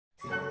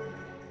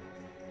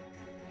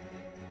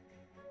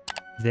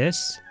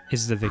This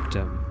is the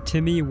victim,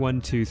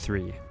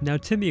 Timmy123. Now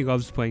Timmy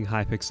loves playing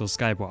Hypixel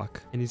Skyblock,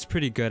 and he's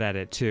pretty good at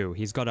it too.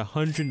 He's got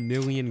 100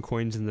 million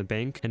coins in the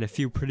bank and a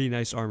few pretty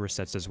nice armor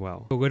sets as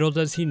well. But little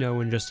does he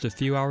know, in just a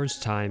few hours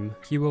time,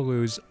 he will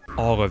lose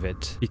all of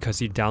it because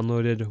he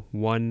downloaded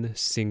one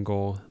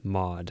single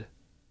mod.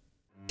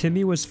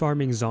 Timmy was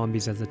farming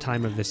zombies at the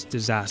time of this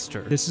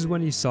disaster. This is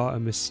when he saw a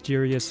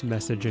mysterious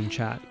message in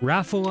chat.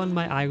 Raffle on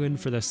my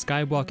island for the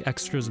Skyblock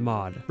Extras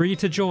mod. Free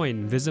to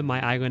join. Visit my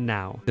island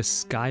now. The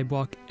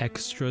Skyblock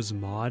Extras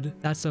mod?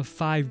 That's a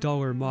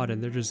 $5 mod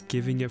and they're just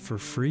giving it for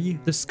free?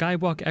 The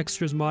Skyblock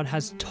Extras mod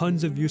has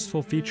tons of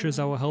useful features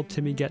that will help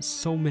Timmy get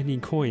so many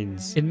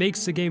coins. It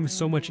makes the game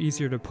so much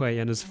easier to play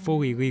and is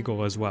fully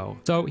legal as well.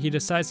 So he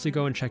decides to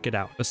go and check it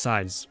out.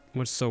 Besides,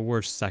 what's the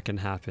worst that can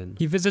happen?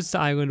 He visits the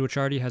island, which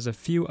already has a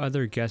few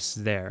other guests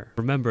there.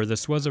 Remember,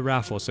 this was a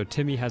raffle, so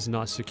Timmy has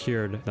not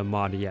secured the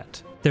mod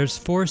yet. There's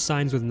 4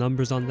 signs with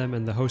numbers on them,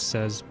 and the host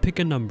says, pick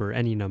a number,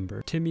 any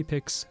number. Timmy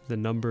picks the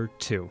number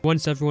 2.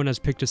 Once everyone has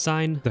picked a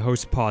sign, the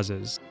host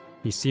pauses.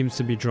 He seems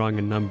to be drawing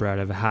a number out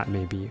of a hat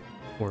maybe,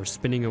 or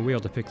spinning a wheel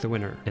to pick the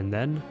winner. And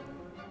then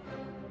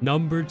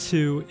number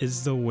 2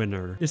 is the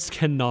winner. This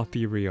cannot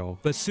be real.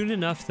 But soon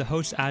enough, the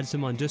host adds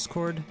him on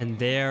Discord, and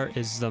there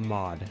is the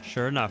mod.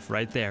 Sure enough,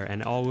 right there, and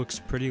it all looks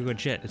pretty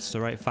legit. It's the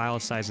right file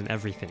size and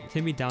everything.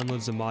 Timmy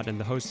downloads the mod, and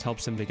the host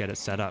helps him to get it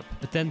set up.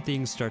 But then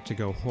things start to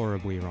go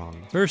horribly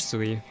wrong.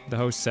 Firstly, the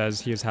host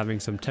says he is having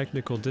some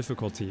technical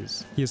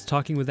difficulties. He is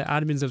talking with the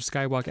admins of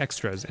Skyblock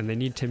Extras, and they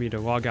need Timmy to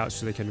log out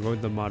so they can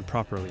load the mod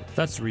properly.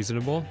 That's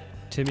reasonable.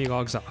 Timmy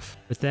logs off.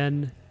 But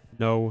then,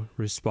 no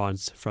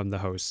response from the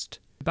host.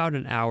 About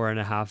an hour and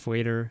a half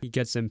later, he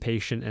gets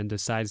impatient and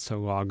decides to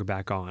log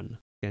back on.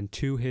 And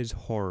to his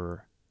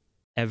horror,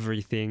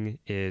 everything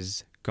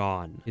is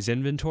gone. His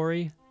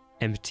inventory?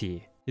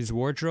 Empty. His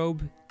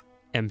wardrobe?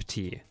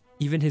 Empty.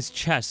 Even his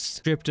chest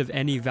stripped of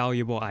any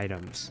valuable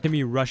items.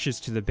 Timmy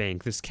rushes to the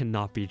bank. This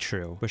cannot be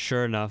true. But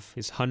sure enough,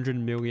 his 100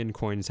 million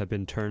coins have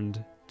been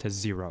turned to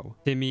 0.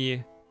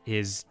 Timmy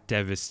is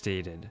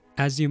devastated.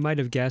 As you might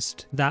have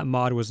guessed, that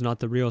mod was not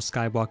the real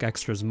Skyblock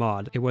Extras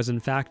mod. It was in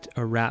fact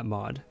a rat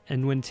mod.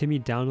 And when Timmy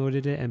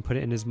downloaded it and put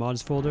it in his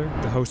mods folder,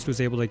 the host was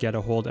able to get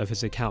a hold of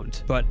his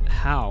account. But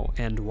how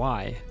and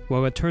why?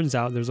 Well, it turns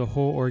out there's a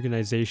whole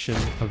organization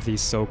of these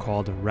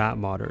so-called rat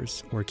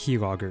modders, or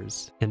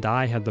keyloggers, and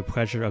I had the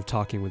pleasure of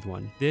talking with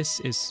one. This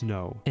is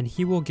Snow, and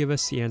he will give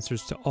us the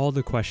answers to all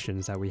the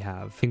questions that we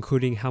have,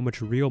 including how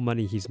much real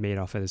money he's made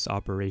off of this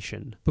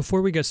operation.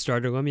 Before we get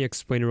started, let me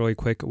explain really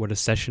quick what a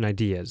session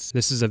ID is.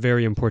 This is a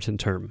very important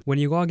term. When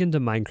you log into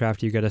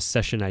Minecraft, you get a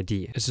session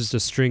ID. It's just a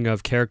string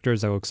of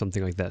characters that look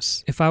something like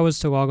this. If I was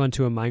to log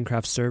onto a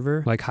Minecraft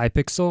server like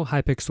Hypixel,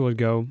 Hypixel would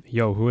go,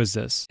 yo, who is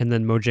this? And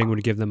then Mojang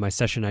would give them my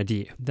session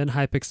ID. Then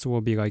Hypixel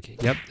will be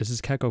like, yep, this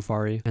is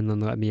Cekofari, and then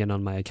let me in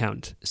on my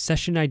account.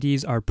 Session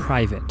IDs are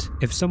private.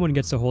 If someone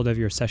gets a hold of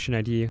your session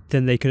ID,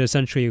 then they could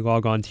essentially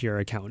log on to your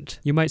account.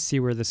 You might see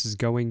where this is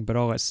going, but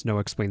I'll let Snow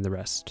explain the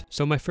rest.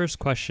 So my first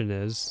question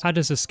is, how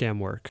does this scam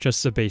work?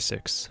 Just the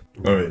basics.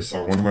 Okay,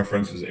 so one of my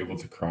friends was able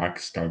to crack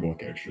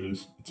Skyblock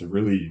Extras. It's a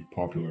really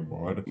popular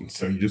mod. And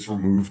so he just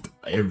removed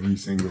every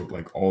single,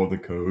 all of the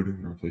code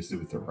and replaced it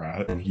with a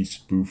rat. And he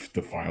spoofed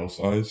the file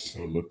size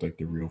so it looked like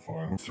the real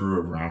file. Through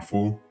a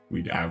raffle,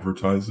 we'd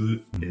advertise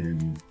it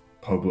in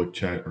public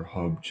chat or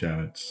hub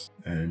chats.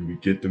 And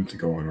we'd get them to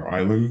go on our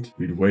island.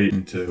 We'd wait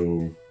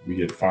until we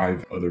get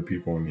 5 other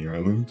people on the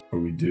island.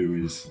 What we'd do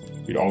is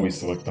we'd always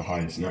select the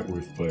highest net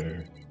worth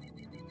player.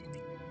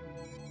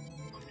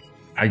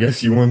 I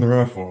guess you won the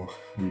raffle.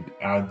 We'd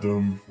add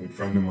them, we'd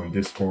friend them on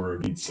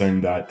Discord, we'd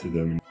send that to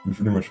them. We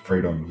pretty much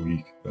preyed on the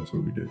weak. That's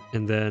what we did.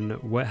 And then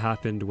what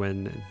happened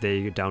when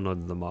they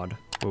downloaded the mod?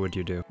 What would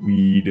you do?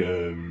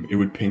 It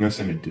would ping us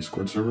in a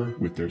Discord server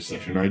with their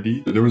session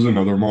ID. There was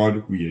another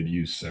mod we had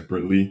used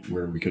separately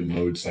where we could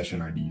load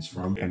session IDs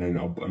from. And then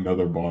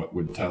another bot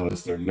would tell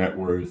us their net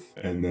worth.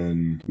 And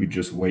then we'd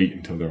just wait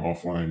until they're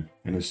offline.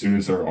 And as soon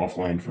as they're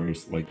offline for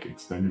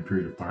extended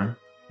period of time,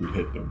 we'd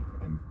hit them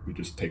and we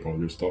just take all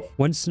their stuff.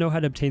 Once Snow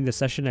had obtained the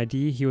session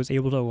ID, he was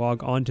able to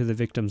log on to the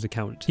victim's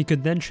account. He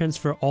could then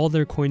transfer all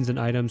their coins and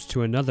items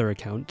to another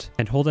account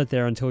and hold it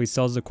there until he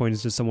sells the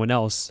coins to someone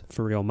else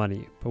for real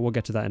money. But we'll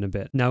get to that in a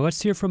bit. Now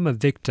let's hear from a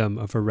victim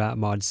of a rat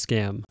mod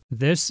scam.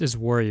 This is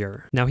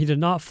Warrior. Now he did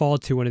not fall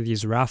to one of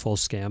these raffle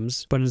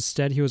scams, but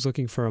instead he was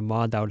looking for a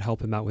mod that would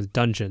help him out with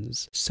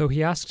dungeons. So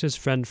he asked his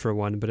friend for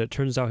one, but it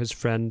turns out his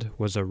friend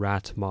was a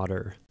rat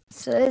modder.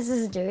 So there's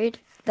this dude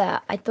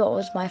that I thought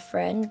was my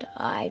friend.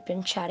 I'd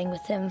been chatting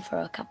with him for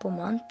a couple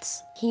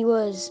months. He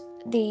was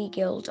the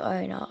guild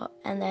owner,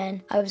 and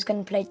then I was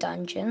going to play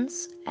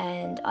dungeons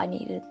and I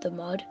needed the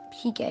mod.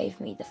 He gave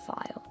me the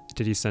file.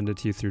 Did he send it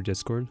to you through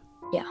Discord?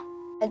 Yeah.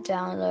 I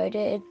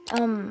downloaded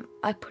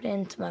I put it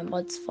into my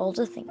mods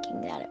folder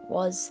thinking that it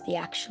was the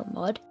actual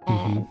mod,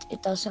 and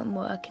it doesn't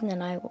work, and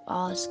then I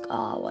ask,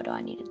 what do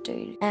I need to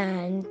do?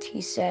 And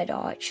he said,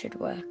 it should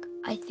work.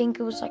 I think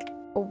it was like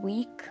a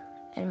week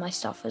and my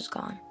stuff was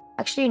gone.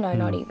 Actually, no,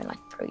 not even like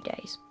 3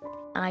 days.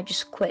 And I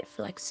just quit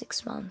for like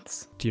 6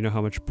 months. Do you know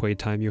how much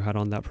playtime you had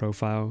on that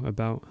profile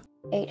about?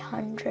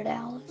 800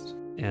 hours.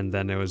 And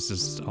then it was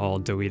just all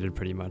deleted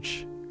pretty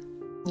much.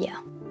 Yeah.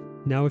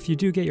 Now if you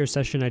do get your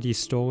session ID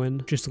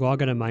stolen, just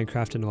log out of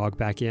Minecraft and log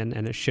back in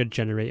and it should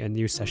generate a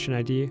new session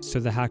ID, so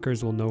the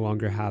hackers will no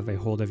longer have a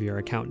hold of your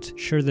account.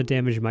 Sure, the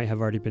damage might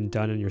have already been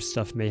done and your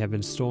stuff may have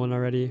been stolen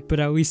already, but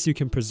at least you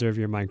can preserve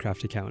your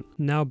Minecraft account.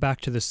 Now back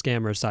to the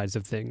scammer sides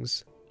of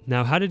things.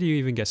 Now, how did you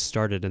even get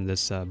started in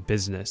this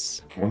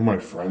business? One of my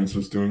friends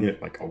was doing it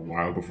like a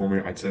while before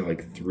me. I'd say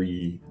like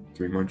three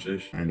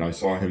months-ish. And I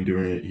saw him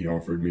doing it. He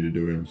offered me to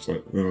do it. I'm just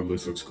like, oh,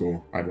 this looks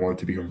cool. I'd want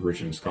to become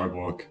rich in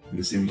Skyblock. And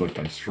this seemed like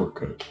a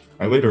shortcut.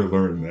 I later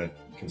learned that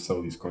you can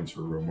sell these coins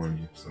for real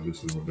money. So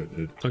this is what I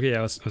did. Okay,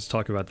 yeah, let's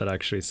talk about that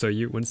actually. So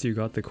once you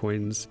got the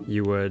coins,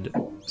 you would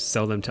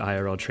sell them to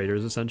IRL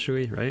traders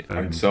essentially, right?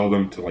 I'd sell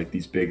them to like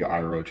these big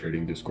IRL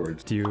trading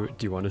discords. Do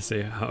you want to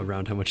say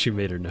around how much you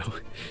made or no?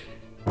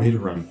 I made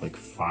around like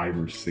 5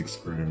 or 6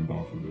 grand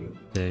off of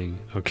it. Dang,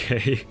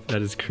 okay,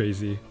 that is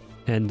crazy.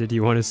 And did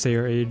you want to say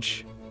your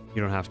age?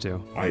 You don't have to.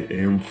 I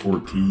am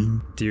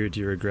 14. Do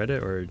you regret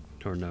it or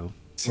no?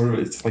 Sort of,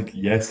 it's like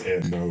yes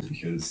and no,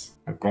 because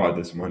I've got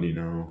this money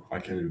now. I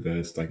can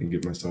invest. I can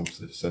get myself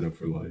set up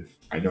for life.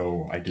 I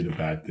know I did a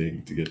bad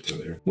thing to get to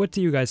there. What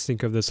do you guys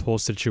think of this whole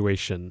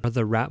situation? Are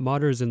the rat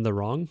modders in the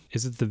wrong?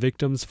 Is it the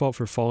victim's fault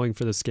for falling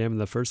for the scam in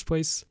the first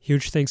place?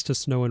 Huge thanks to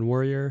Snow and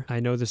Warrior. I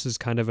know this is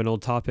kind of an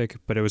old topic,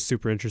 but it was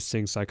super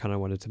interesting, so I kind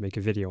of wanted to make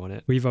a video on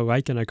it. Leave a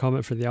like and a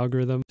comment for the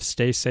algorithm.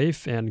 Stay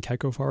safe, and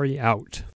Cekofari out.